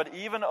life, but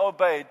even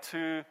obeyed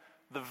to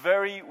the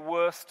very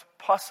worst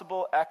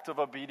possible act of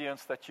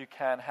obedience that you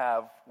can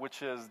have,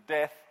 which is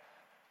death,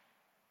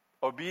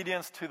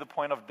 obedience to the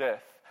point of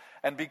death.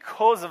 And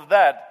because of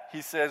that,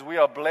 he says we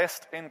are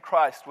blessed in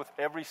Christ with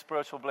every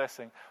spiritual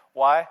blessing.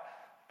 Why?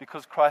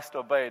 Because Christ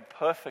obeyed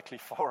perfectly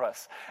for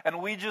us.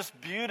 And we just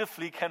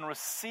beautifully can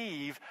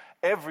receive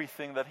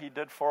everything that he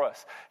did for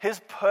us. His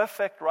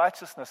perfect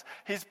righteousness,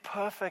 his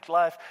perfect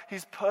life,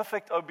 his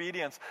perfect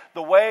obedience.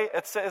 The way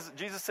it says,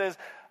 Jesus says,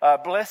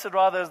 "Blessed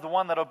rather is the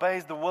one that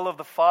obeys the will of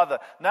the Father."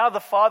 Now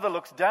the Father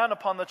looks down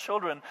upon the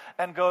children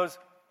and goes,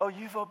 "Oh,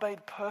 you've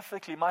obeyed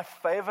perfectly. My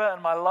favor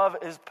and my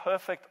love is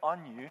perfect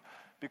on you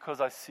because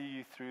I see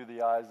you through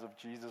the eyes of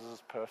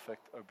Jesus'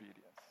 perfect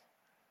obedience."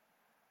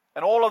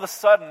 And all of a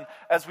sudden,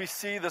 as we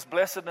see this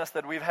blessedness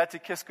that we've had to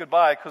kiss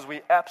goodbye because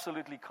we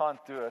absolutely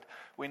can't do it,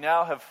 we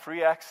now have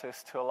free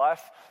access to a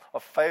life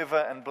of favor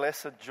and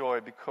blessed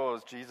joy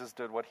because Jesus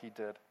did what he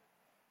did.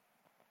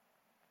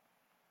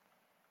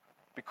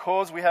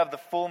 because we have the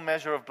full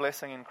measure of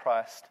blessing in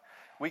Christ,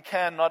 we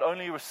can not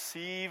only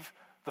receive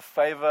the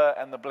favor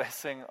and the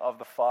blessing of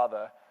the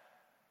Father,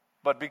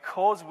 but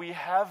because we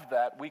have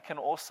that, we can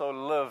also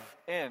live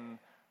in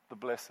the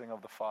blessing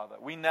of the Father.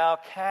 We now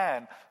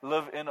can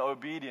live in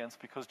obedience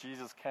because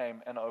Jesus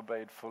came and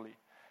obeyed fully.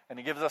 And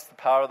He gives us the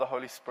power of the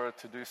Holy Spirit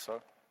to do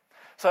so.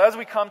 So as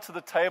we come to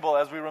the table,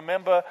 as we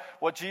remember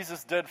what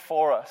Jesus did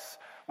for us,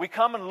 we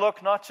come and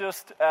look not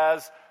just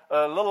as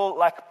a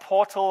little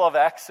portal of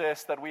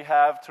access that we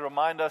have to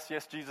remind us,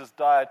 yes, Jesus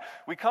died.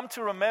 We come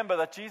to remember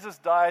that Jesus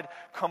died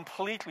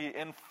completely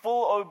in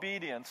full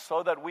obedience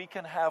so that we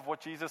can have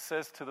what Jesus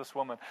says to this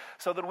woman,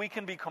 so that we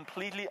can be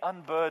completely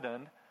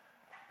unburdened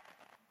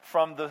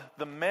from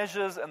the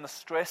measures and the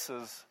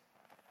stresses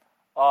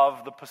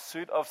of the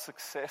pursuit of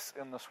success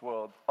in this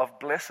world, of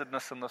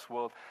blessedness in this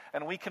world.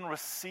 And we can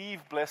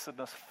receive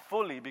blessedness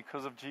fully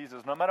because of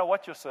Jesus, no matter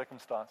what your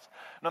circumstance,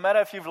 no matter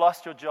if you've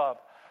lost your job,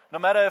 no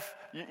matter if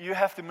you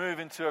have to move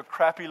into a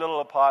crappy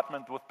little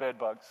apartment with bed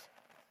bugs.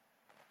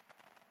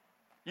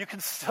 You can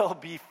still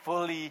be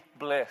fully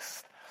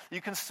blessed.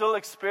 You can still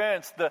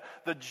experience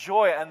the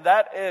joy, and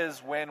that is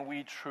when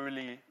we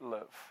truly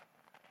live.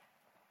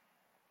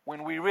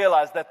 When we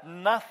realize that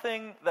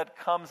nothing that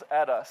comes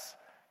at us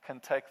can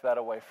take that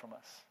away from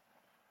us.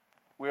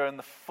 We are in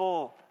the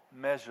full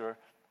measure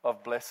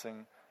of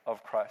blessing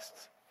of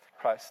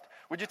Christ.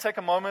 Would you take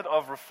a moment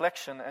of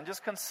reflection and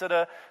just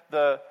consider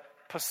the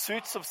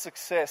pursuits of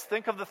success?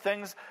 Think of the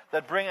things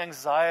that bring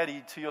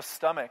anxiety to your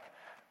stomach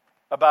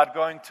about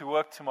going to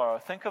work tomorrow.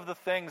 Think of the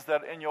things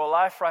that in your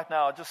life right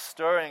now are just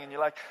stirring and you're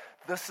like,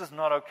 this is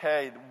not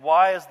okay.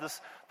 Why is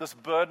this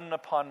burden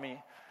upon me?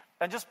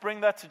 And just bring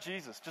that to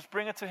Jesus. Just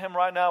bring it to Him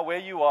right now where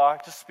you are.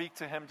 Just speak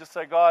to Him. Just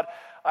say, God,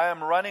 I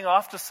am running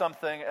after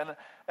something,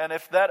 and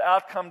if that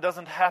outcome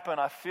doesn't happen,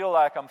 I feel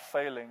like I'm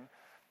failing.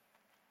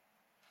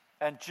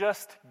 And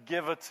just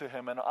give it to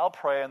Him. And I'll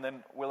pray, and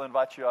then we'll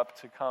invite you up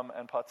to come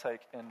and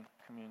partake in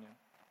communion.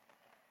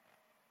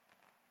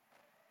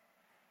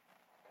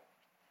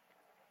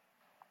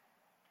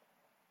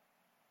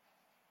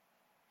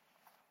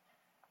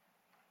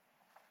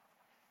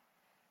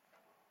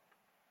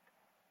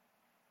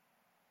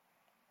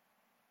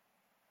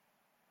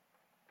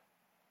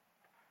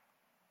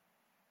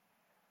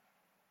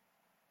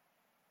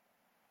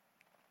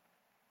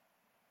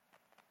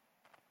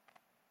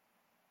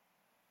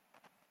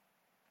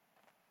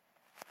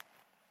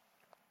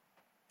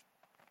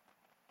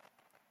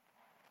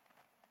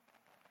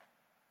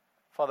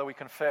 Father, we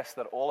confess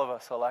that all of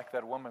us are like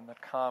that woman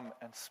that come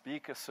and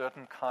speak a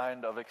certain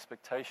kind of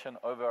expectation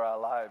over our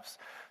lives,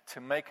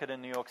 to make it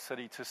in New York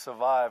City, to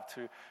survive,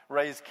 to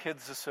raise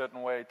kids a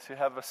certain way, to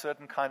have a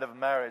certain kind of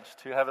marriage,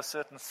 to have a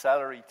certain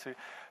salary, to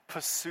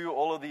pursue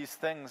all of these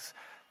things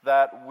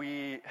that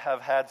we have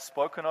had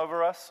spoken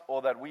over us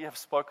or that we have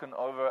spoken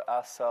over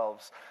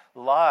ourselves.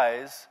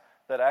 Lies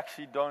that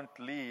actually don't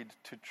lead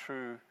to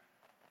true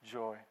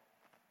joy.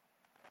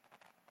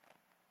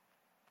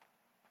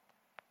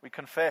 We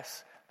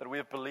confess that we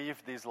have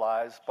believed these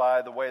lies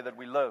by the way that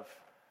we live.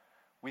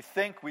 We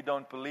think we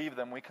don't believe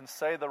them. We can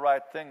say the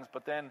right things,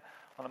 but then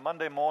on a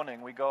Monday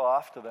morning, we go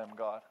after them,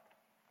 God.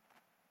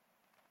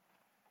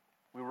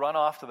 We run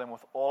after them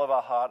with all of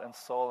our heart and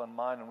soul and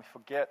mind, and we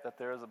forget that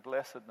there is a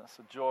blessedness,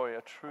 a joy,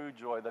 a true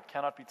joy that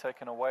cannot be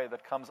taken away,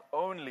 that comes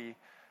only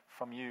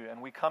from you.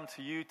 And we come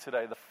to you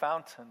today, the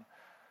fountain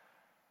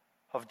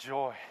of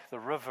joy, the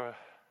river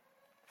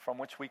from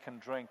which we can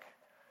drink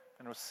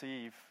and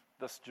receive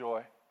this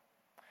joy.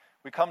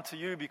 We come to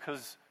you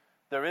because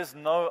there is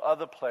no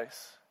other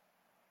place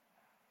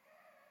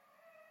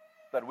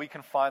that we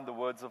can find the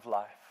words of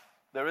life.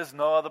 There is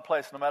no other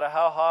place, no matter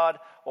how hard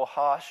or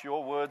harsh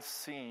your words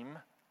seem,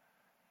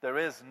 there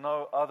is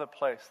no other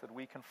place that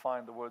we can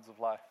find the words of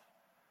life.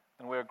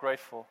 And we are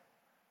grateful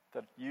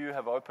that you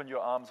have opened your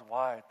arms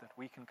wide, that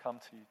we can come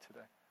to you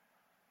today.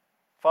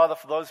 Father,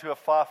 for those who are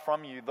far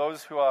from you,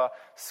 those who are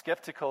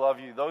skeptical of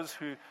you, those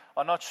who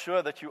are not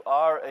sure that you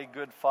are a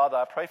good Father,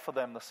 I pray for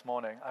them this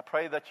morning. I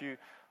pray that you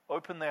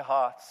open their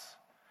hearts,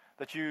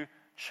 that you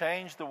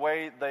change the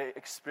way they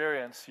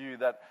experience you,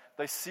 that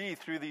they see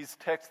through these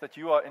texts that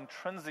you are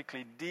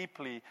intrinsically,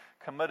 deeply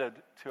committed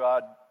to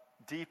our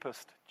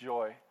deepest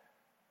joy,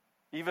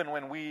 even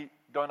when we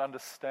don't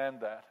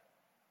understand that.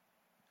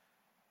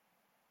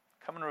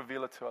 Come and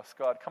reveal it to us,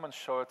 God. Come and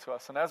show it to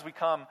us. And as we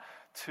come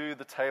to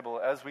the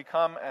table, as we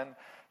come and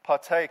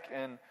partake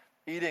in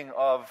eating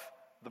of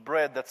the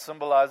bread that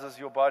symbolizes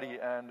your body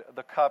and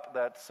the cup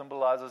that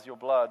symbolizes your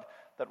blood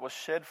that was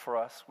shed for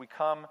us, we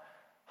come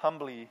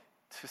humbly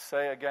to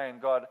say again,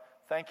 God,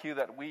 thank you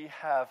that we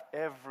have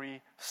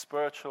every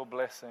spiritual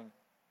blessing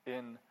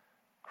in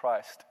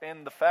Christ.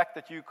 In the fact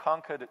that you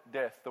conquered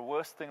death, the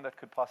worst thing that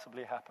could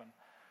possibly happen.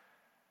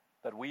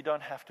 That we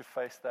don't have to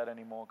face that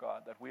anymore,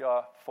 God. That we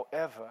are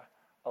forever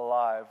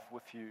alive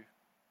with you.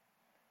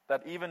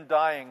 That even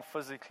dying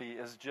physically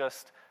is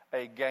just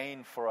a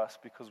gain for us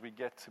because we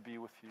get to be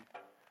with you.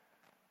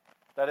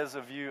 That is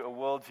a view, a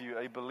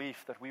worldview, a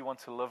belief that we want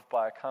to live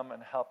by. Come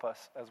and help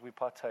us as we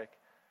partake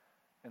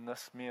in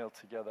this meal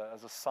together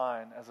as a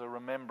sign, as a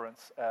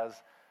remembrance, as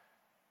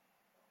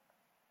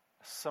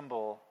a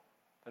symbol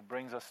that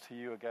brings us to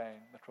you again,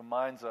 that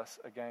reminds us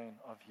again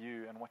of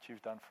you and what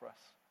you've done for us.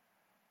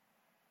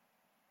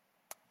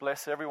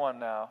 Bless everyone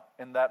now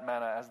in that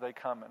manner as they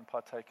come and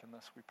partake in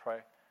this, we pray.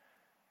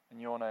 In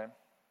your name,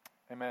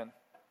 amen.